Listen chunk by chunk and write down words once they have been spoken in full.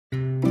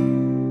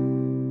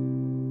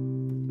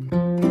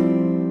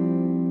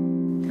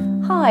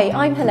Hi,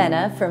 I'm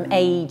Helena from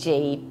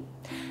AEG.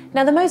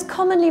 Now, the most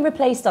commonly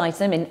replaced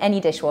item in any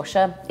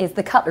dishwasher is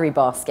the cutlery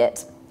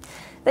basket.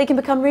 They can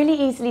become really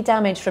easily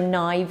damaged from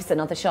knives and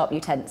other sharp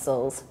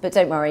utensils, but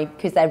don't worry,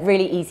 because they're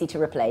really easy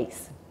to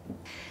replace.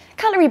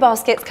 Cutlery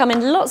baskets come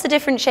in lots of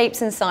different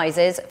shapes and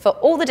sizes for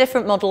all the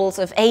different models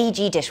of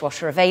AEG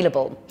dishwasher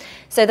available.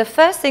 So the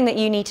first thing that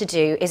you need to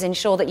do is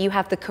ensure that you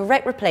have the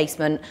correct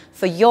replacement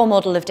for your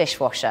model of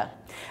dishwasher.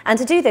 And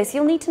to do this,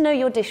 you'll need to know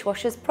your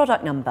dishwasher's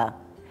product number.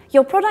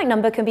 Your product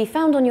number can be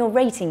found on your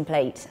rating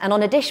plate, and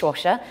on a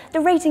dishwasher, the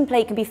rating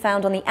plate can be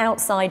found on the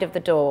outside of the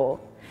door.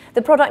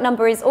 The product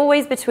number is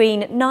always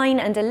between 9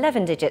 and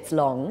 11 digits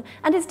long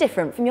and is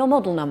different from your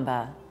model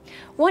number.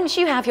 Once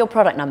you have your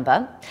product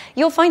number,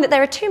 you'll find that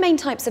there are two main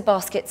types of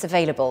baskets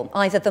available,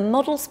 either the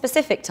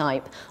model-specific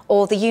type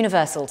or the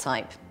universal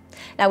type.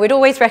 Now, we'd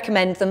always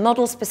recommend the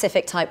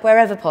model-specific type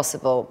wherever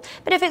possible,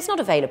 but if it's not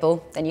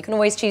available, then you can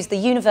always choose the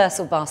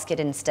universal basket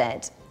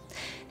instead.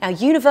 Now,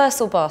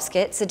 universal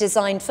baskets are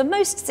designed for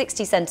most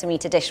 60cm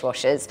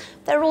dishwashers.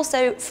 There are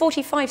also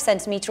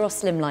 45cm or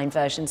slimline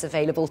versions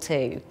available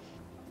too.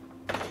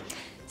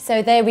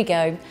 So there we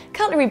go.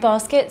 Cutlery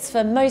baskets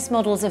for most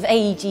models of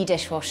AEG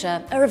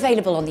dishwasher are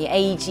available on the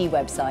AEG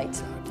website.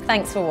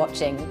 Thanks for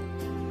watching.